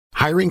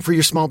Hiring for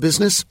your small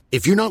business?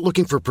 If you're not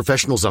looking for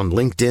professionals on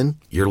LinkedIn,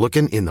 you're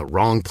looking in the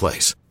wrong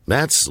place.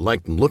 That's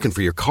like looking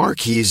for your car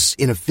keys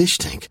in a fish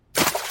tank.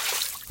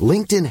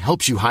 LinkedIn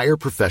helps you hire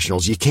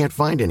professionals you can't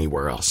find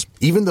anywhere else,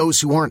 even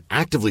those who aren't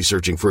actively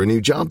searching for a new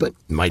job but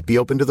might be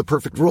open to the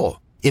perfect role.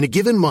 In a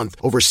given month,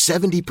 over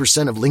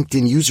 70% of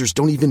LinkedIn users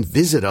don't even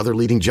visit other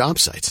leading job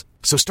sites.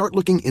 So start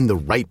looking in the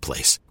right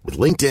place. With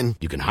LinkedIn,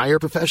 you can hire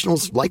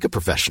professionals like a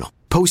professional.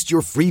 Post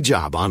your free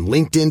job on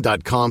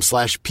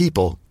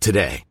linkedin.com/people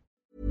today.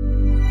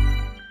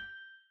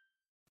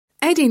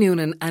 Eddie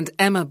Noonan and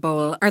Emma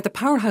Bowl are the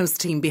powerhouse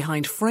team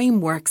behind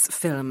Frameworks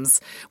Films,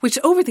 which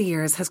over the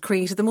years has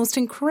created the most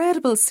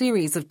incredible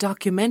series of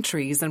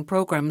documentaries and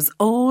programmes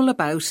all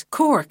about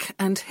Cork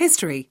and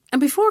history.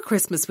 And before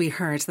Christmas we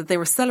heard that they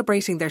were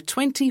celebrating their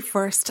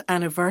 21st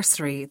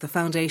anniversary, the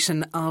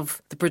foundation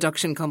of the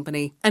production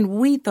company. And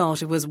we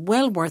thought it was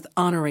well worth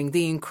honouring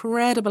the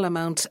incredible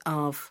amount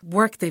of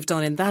work they've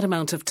done in that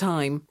amount of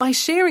time by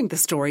sharing the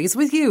stories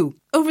with you.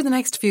 Over the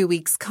next few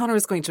weeks, Conor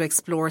is going to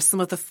explore some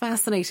of the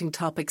fascinating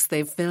topics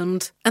they've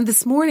filmed. And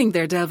this morning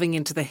they're delving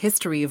into the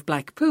history of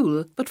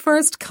Blackpool. But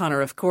first,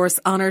 Conor, of course,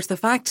 honours the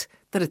fact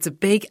that it's a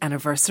big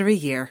anniversary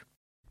year.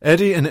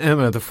 Eddie and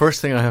Emma, the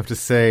first thing I have to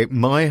say,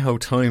 my how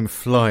time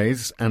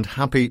flies, and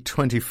happy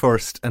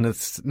 21st, and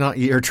it's not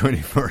year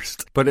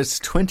 21st, but it's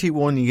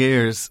 21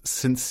 years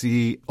since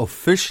you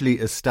officially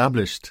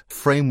established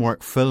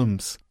Framework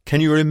Films.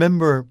 Can you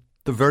remember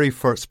the very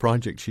first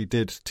project you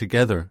did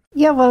together?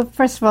 Yeah, well,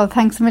 first of all,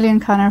 thanks a million,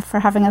 Conor,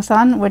 for having us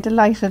on. We're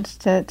delighted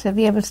to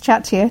be able to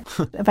chat to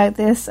you about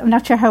this. I'm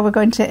not sure how we're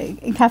going to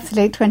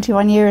encapsulate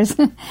 21 years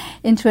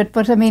into it,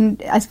 but I mean,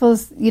 I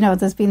suppose, you know,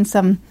 there's been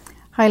some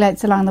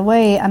highlights along the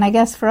way, and I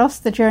guess for us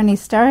the journey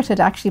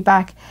started actually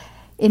back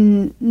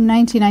in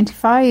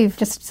 1995,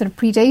 just sort of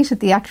predated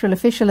the actual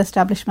official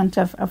establishment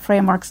of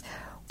Frameworks.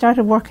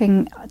 Started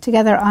working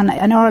together on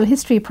an oral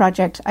history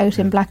project out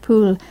in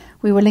Blackpool.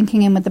 We were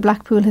linking in with the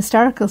Blackpool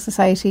Historical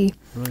Society,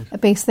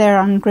 based there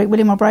on Great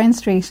William O'Brien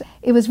Street.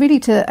 It was really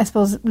to, I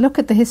suppose, look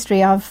at the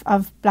history of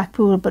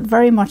Blackpool, but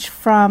very much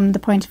from the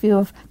point of view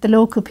of the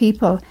local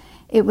people.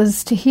 It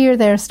was to hear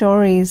their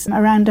stories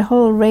around a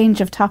whole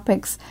range of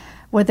topics,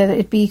 whether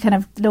it be kind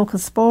of local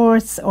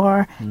sports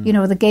or, you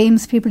know, the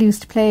games people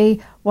used to play,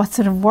 what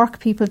sort of work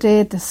people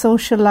did, the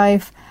social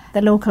life,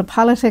 the local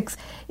politics.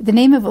 The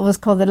name of it was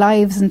called The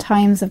Lives and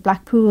Times of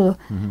Blackpool.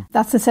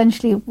 That's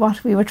essentially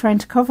what we were trying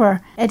to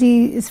cover.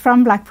 Eddie is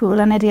from Blackpool,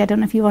 and Eddie, I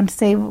don't know if you want to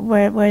say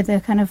where the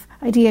kind of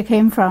idea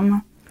came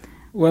from.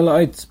 Well,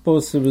 I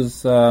suppose it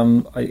was,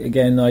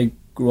 I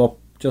grew up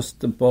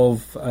just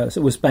above,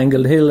 so it was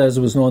Spangled Hill as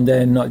it was known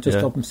then, just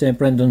up in St.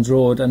 Brendan's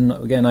Road, and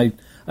again I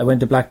went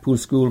to Blackpool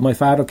School. My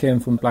father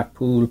came from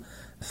Blackpool,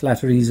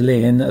 Slattery's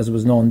Lane, as it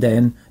was known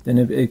then. Then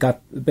it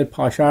got a bit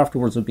posh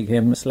afterwards. It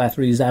became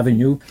Slattery's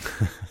Avenue.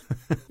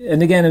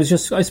 And again, it was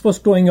just, I suppose,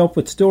 growing up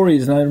with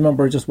stories. And I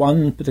remember just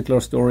one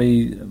particular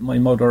story my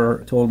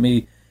mother told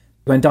me.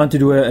 Went on to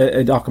do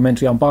a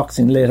documentary on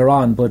boxing later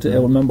on, but I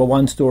remember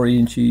one story,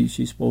 and she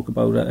spoke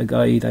about a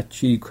guy that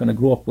she kind of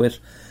grew up with,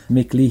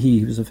 Mick Leahy.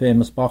 He was a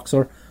famous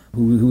boxer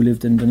who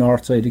lived in the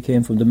north side. He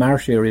came from the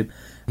Marsh area.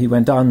 He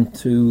went on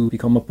to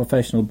become a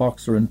professional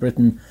boxer in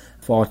Britain,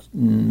 fought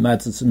in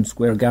Madison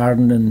Square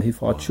Garden, and he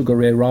fought Sugar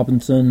Ray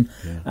Robinson,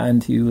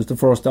 and he was the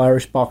first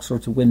Irish boxer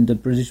to win the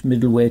British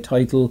middleweight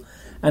title.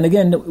 And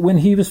again, when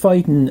he was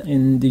fighting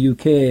in the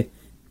UK,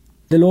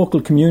 the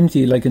local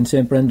community, like in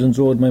St. Brendan's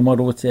Road, my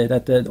mother would say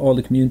that all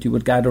the community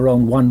would gather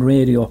around one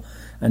radio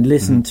and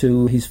listen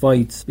to his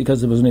fights,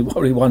 because there was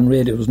only one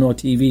radio, there was no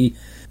TV.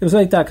 It was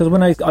like that, because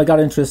when I got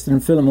interested in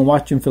film and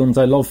watching films,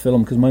 I love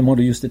film, because my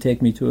mother used to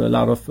take me to a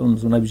lot of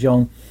films when I was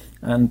young.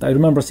 And I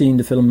remember seeing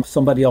the film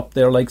Somebody Up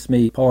There Likes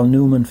Me, Paul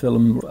Newman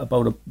film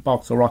about a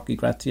boxer, Rocky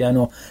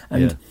Graziano.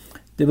 And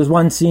there was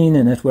one scene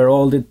in it where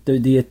all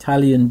the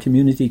Italian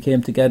community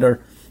came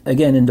together,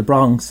 again in the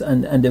Bronx,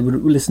 and they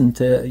would listen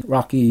to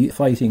Rocky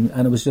fighting,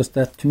 and it was just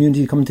that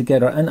community coming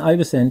together. And I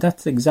was saying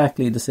that's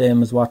exactly the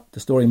same as what the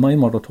story my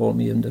mother told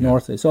me in the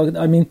north side. So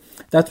I mean,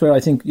 that's where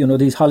I think, you know,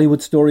 these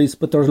Hollywood stories,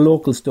 but their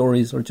local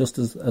stories are just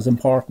as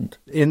important.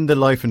 In the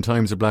life and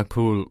times of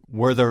Blackpool,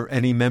 were there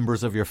any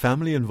members of your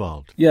family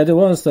involved? Yeah, there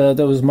was.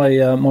 There was my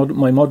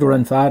mother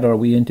and father.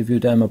 We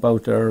interviewed them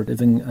about their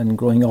living and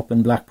growing up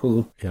in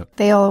Blackpool. Yeah,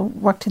 they all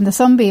worked in the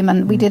Sunbeam,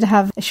 and we did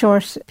have a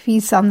short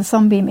piece on the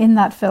Sunbeam in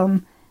that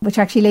film, which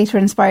actually later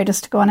inspired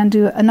us to go on and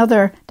do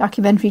another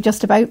documentary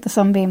just about the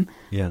Sunbeam.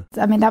 Yeah.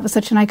 I mean, that was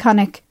such an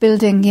iconic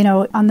building, you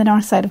know, on the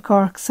north side of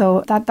Cork,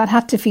 so that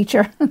had to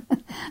feature.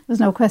 There's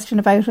no question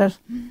about it.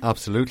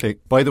 Absolutely.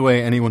 By the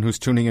way, anyone who's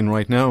tuning in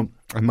right now,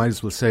 I might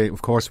as well say,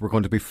 of course, we're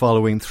going to be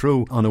following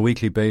through on a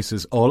weekly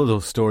basis all of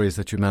those stories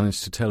that you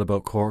managed to tell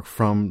about Cork,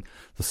 from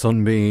the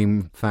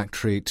Sunbeam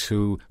factory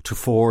to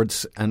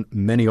Ford's, and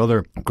many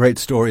other great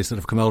stories that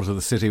have come out of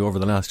the city over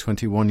the last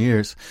 21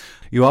 years.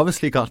 You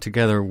obviously got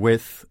together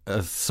with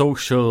a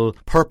social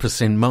purpose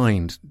in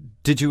mind.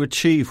 Did you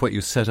achieve what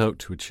you set out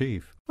to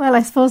achieve? Well,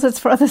 I suppose it's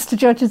for others to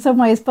judge in some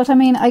ways, but I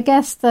mean, I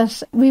guess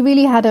that we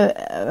really had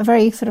a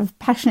very sort of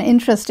passionate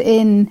interest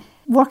in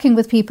working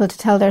with people to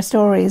tell their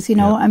stories, you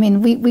know. I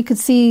mean, we could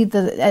see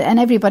and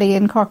everybody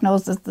in Cork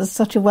knows that there's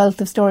such a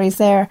wealth of stories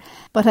there.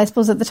 But I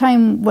suppose at the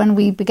time when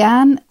we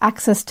began,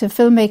 access to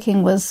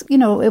filmmaking was, you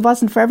know, it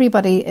wasn't for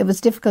everybody. It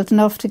was difficult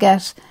enough to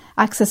get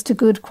access to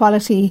good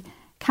quality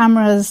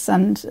cameras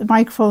and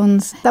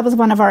microphones. That was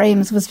one of our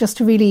aims, was just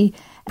to really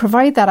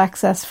provide that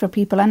access for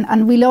people.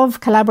 And we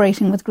love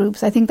collaborating with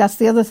groups. I think that's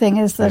the other thing,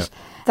 is that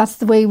that's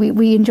the way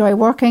we enjoy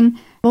working.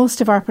 Most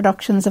of our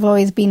productions have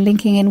always been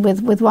linking in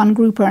with one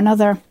group or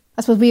another.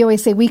 I suppose we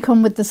always say we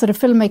come with the sort of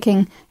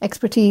filmmaking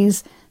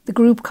expertise. The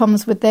group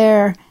comes with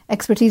their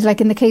expertise.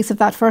 Like in the case of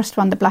that first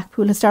one, the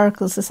Blackpool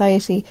Historical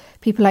Society,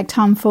 people like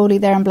Tom Foley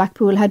there in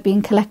Blackpool had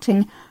been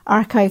collecting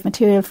archive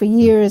material for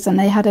years, and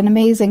they had an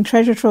amazing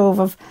treasure trove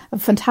of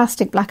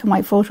fantastic black and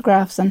white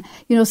photographs. And,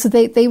 you know, so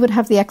they would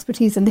have the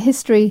expertise and the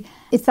history.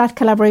 It's that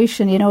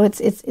collaboration, you know, it's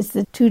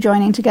the two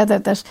joining together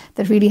that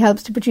really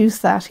helps to produce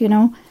that, you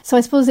know. So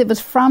I suppose it was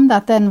from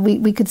that then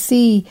we could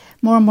see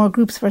more and more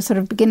groups were sort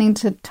of beginning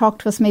to talk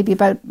to us maybe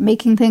about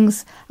making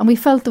things. And we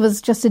felt there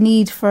was just a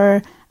need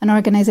for an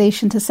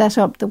organisation to set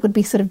up that would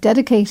be sort of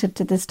dedicated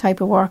to this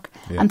type of work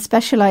and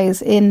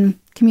specialise in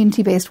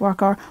community-based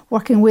work or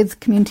working with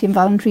community and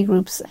voluntary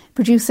groups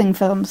producing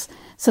films.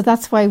 So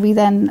that's why we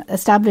then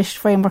established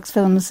Frameworks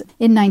Films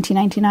in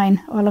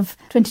 1999, all of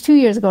 22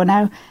 years ago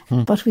now.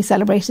 But we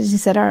celebrated, as you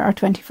said, our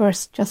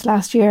 21st just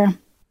last year.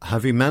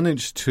 Have you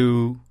managed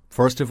to,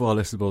 first of all,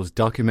 I suppose,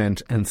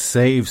 document and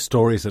save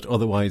stories that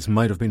otherwise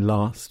might have been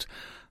lost?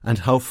 And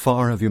how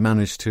far have you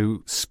managed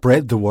to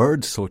spread the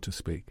word, so to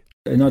speak?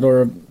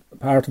 Another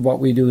part of what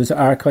we do is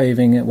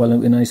archiving. Well,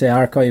 when I say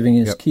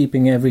archiving, is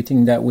keeping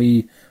everything that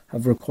we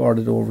have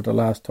recorded over the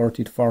last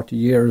 30 to 40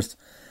 years.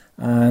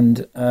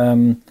 And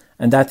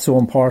that's so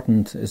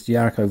important, is the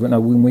archive. Now,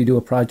 when we do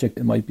a project,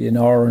 it might be an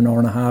hour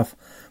and a half,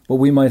 but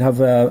we might have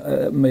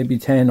maybe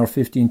 10 or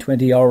 15,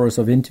 20 hours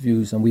of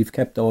interviews, and we've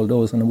kept all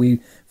those. And we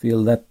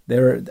feel that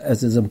they're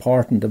as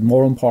important and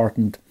more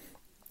important,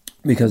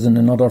 because in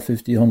another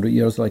 50, 100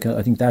 years, like,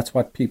 I think that's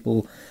what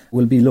people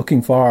will be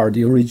looking for,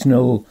 the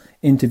original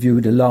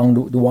interview, the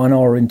 1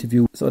 hour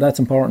interview. So that's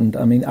important.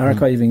 I mean,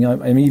 archiving,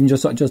 I mean, even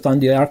just on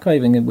the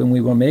archiving, when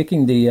we were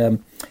making the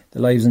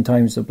Lives and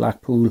Times of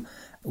Blackpool,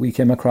 we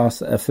came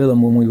across a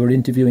film when we were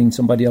interviewing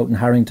somebody out in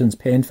Harrington's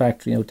paint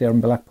factory out there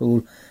in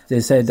Blackpool. They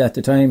said at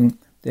the time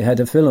they had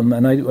a film,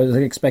 and I was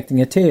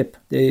expecting a tape.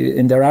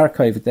 In their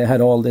archive, they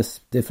had all this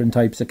different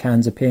types of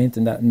cans of paint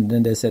and that. And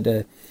then they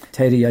said,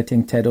 Ted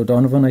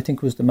O'Donovan, I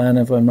think was the man,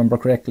 if I remember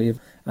correctly.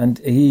 And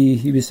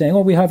he was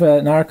saying, we have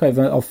an archive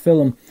of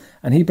film.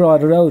 And he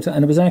brought it out,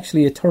 and it was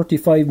actually a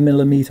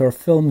 35mm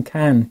film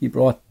can he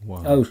brought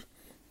out.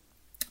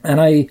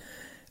 And I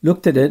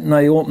looked at it, and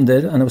I opened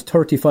it, and it was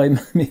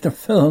 35mm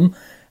film,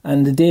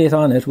 and the date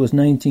on it was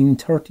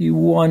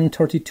 1931,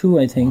 32,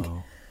 I think.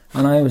 Wow.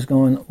 And I was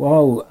going,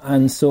 wow.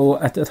 And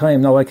so at the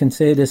time, now I can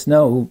say this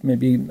now,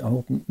 maybe I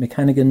hope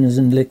McCannigan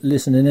isn't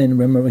listening in.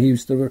 Remember, he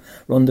used to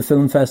run the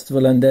film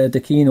festival and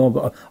the keynote.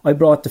 But I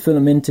brought the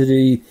film into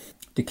the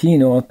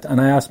keynote, and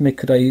I asked Mick,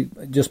 could I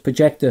just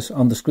project it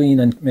on the screen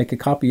and make a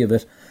copy of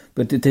it?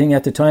 But the thing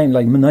at the time,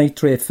 like,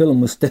 nitrate film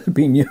was still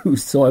being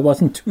used, so I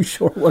wasn't too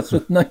sure what's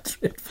with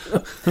nitrate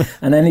film.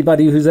 And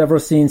anybody who's ever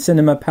seen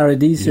Cinema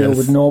Paradiso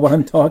would know what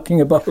I'm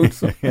talking about in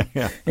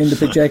the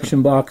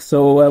projection box.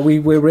 So we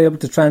were able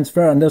to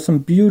transfer, and there's some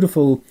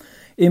beautiful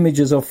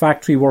images of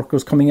factory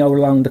workers coming out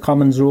along the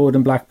Commons Road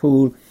in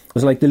Blackpool. It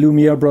was like the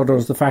Lumiere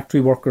brothers, the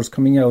factory workers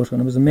coming out,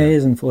 and it was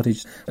amazing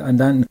footage. And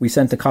then we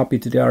sent a copy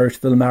to the Irish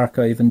Film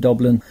Archive in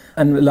Dublin.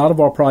 And a lot of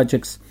our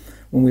projects,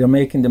 when we are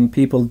making them,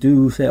 people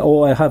do say,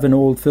 I have an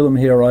old film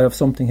here, I have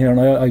something here,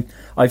 and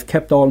I've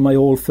kept all my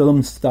old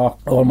film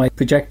stock, all my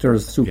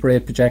projectors, Super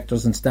 8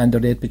 projectors and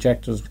Standard 8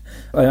 projectors.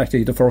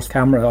 Actually, the first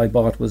camera I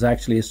bought was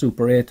actually a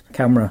Super 8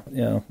 camera,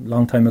 a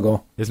long time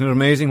ago. Isn't it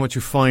amazing what you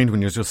find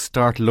when you just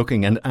start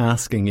looking and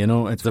asking, you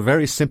know? It's a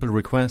very simple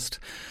request.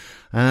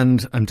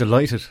 And I'm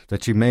delighted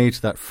that you made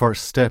that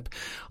first step.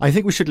 I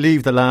think we should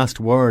leave the last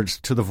word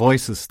to the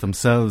voices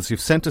themselves.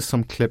 You've sent us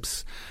some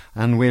clips,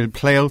 and we'll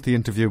play out the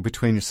interview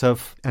between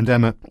yourself and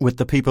Emma with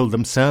the people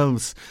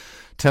themselves,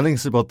 telling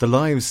us about the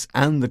lives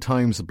and the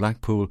times of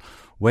Blackpool,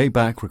 way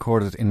back,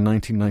 recorded in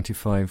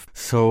 1995.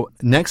 So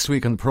next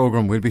week on the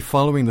programme, we'll be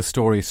following the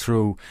story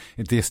through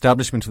the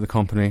establishment of the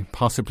company,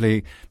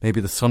 possibly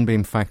maybe the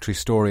Sunbeam factory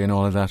story and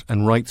all of that,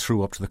 and right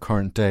through up to the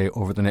current day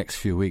over the next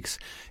few weeks.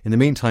 In the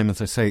meantime, as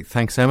I say,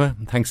 thanks Emma,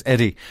 and thanks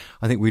Eddie.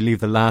 I think we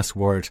leave the last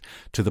word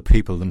to the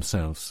people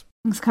themselves.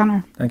 Thanks,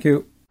 Conor. Thank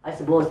you. I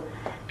suppose,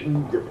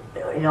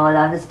 in all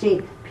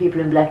honesty, people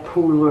in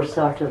Blackpool were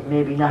sort of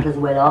maybe not as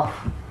well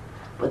off,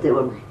 but they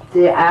were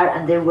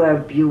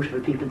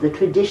beautiful people. The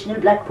traditional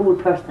Blackpool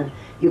person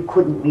you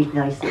couldn't meet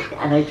nicely,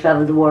 and I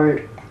travelled the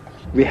world.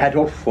 We had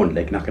our fun,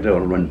 like knocking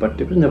down and run, but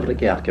there was never a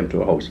guard came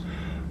to a house.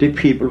 The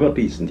people were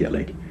decent here,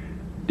 like.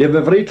 They were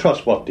very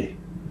trustworthy.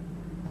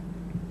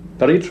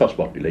 Very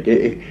trustworthy. Like,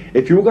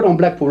 if you were on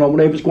Blackpool, now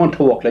when I was going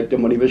to work like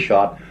them when he was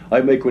shot,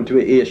 I might go into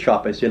a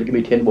shop and say, give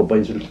me 10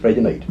 bubbins until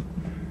Friday night.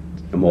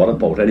 And more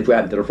about it. And if we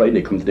hadn't till Friday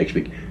night, come the next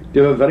week,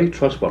 They were very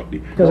trustworthy.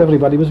 Because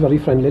everybody was very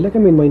friendly. Like, I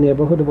mean, my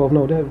neighbourhood above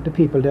now, the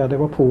people there, they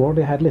were poor,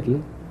 they had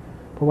little.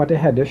 But what they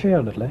had, they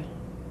shared it, like,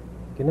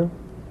 you know.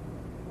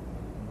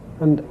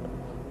 And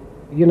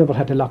you never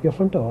had to lock your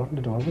front door.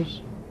 The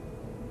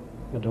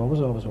door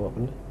was always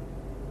open.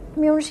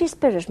 Community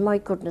spirit, my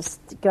goodness,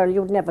 girl,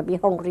 you'd never be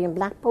hungry in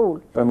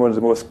Blackpool. I'm one of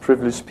the most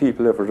privileged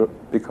people ever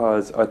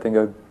because I think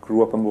I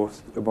grew up among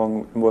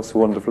the most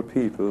wonderful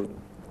people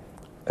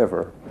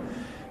ever.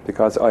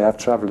 Because I have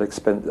travelled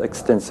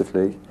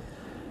extensively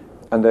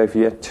and I've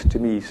yet to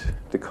meet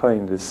the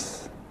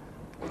kindness,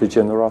 the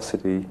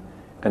generosity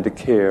and the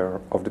care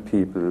of the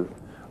people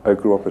I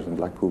grew up with in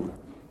Blackpool.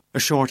 A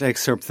short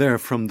excerpt there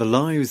from the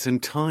lives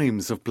and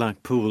times of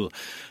Blackpool.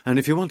 And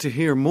if you want to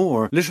hear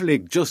more, literally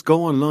just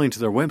go online to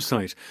their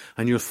website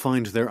and you'll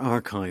find their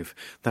archive.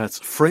 That's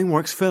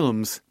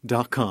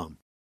frameworksfilms.com.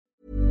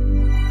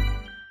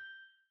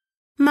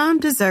 Mom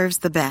deserves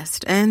the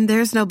best, and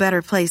there's no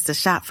better place to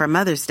shop for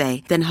Mother's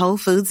Day than Whole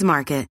Foods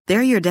Market.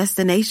 They're your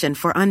destination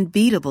for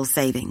unbeatable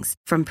savings,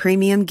 from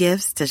premium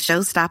gifts to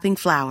show-stopping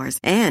flowers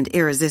and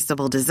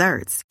irresistible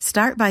desserts.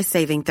 Start by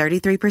saving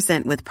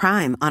 33% with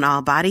Prime on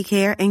all body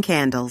care and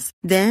candles.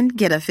 Then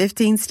get a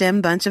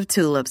 15-stem bunch of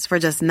tulips for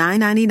just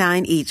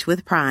 $9.99 each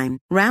with Prime.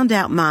 Round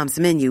out Mom's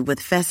menu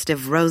with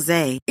festive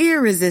rosé,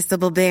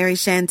 irresistible berry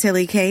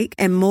chantilly cake,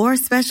 and more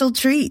special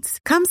treats.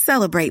 Come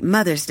celebrate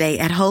Mother's Day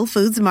at Whole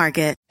Foods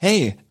Market.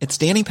 Hey, it's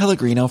Danny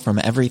Pellegrino from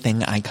Everything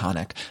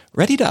Iconic.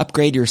 Ready to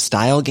upgrade your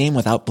style game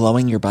without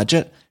blowing your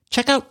budget?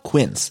 Check out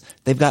Quince.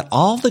 They've got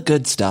all the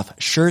good stuff,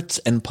 shirts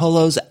and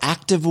polos,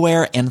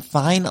 activewear, and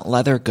fine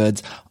leather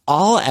goods,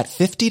 all at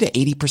 50 to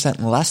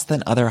 80% less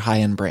than other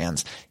high-end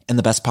brands. And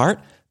the best part?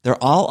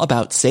 They're all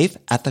about safe,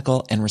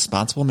 ethical, and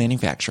responsible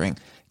manufacturing.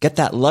 Get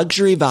that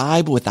luxury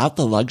vibe without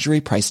the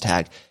luxury price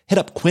tag. Hit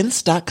up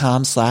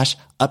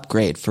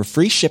quince.com/upgrade for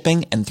free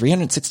shipping and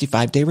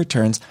 365-day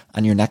returns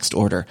on your next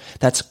order.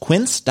 That's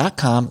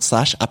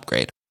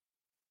quince.com/upgrade.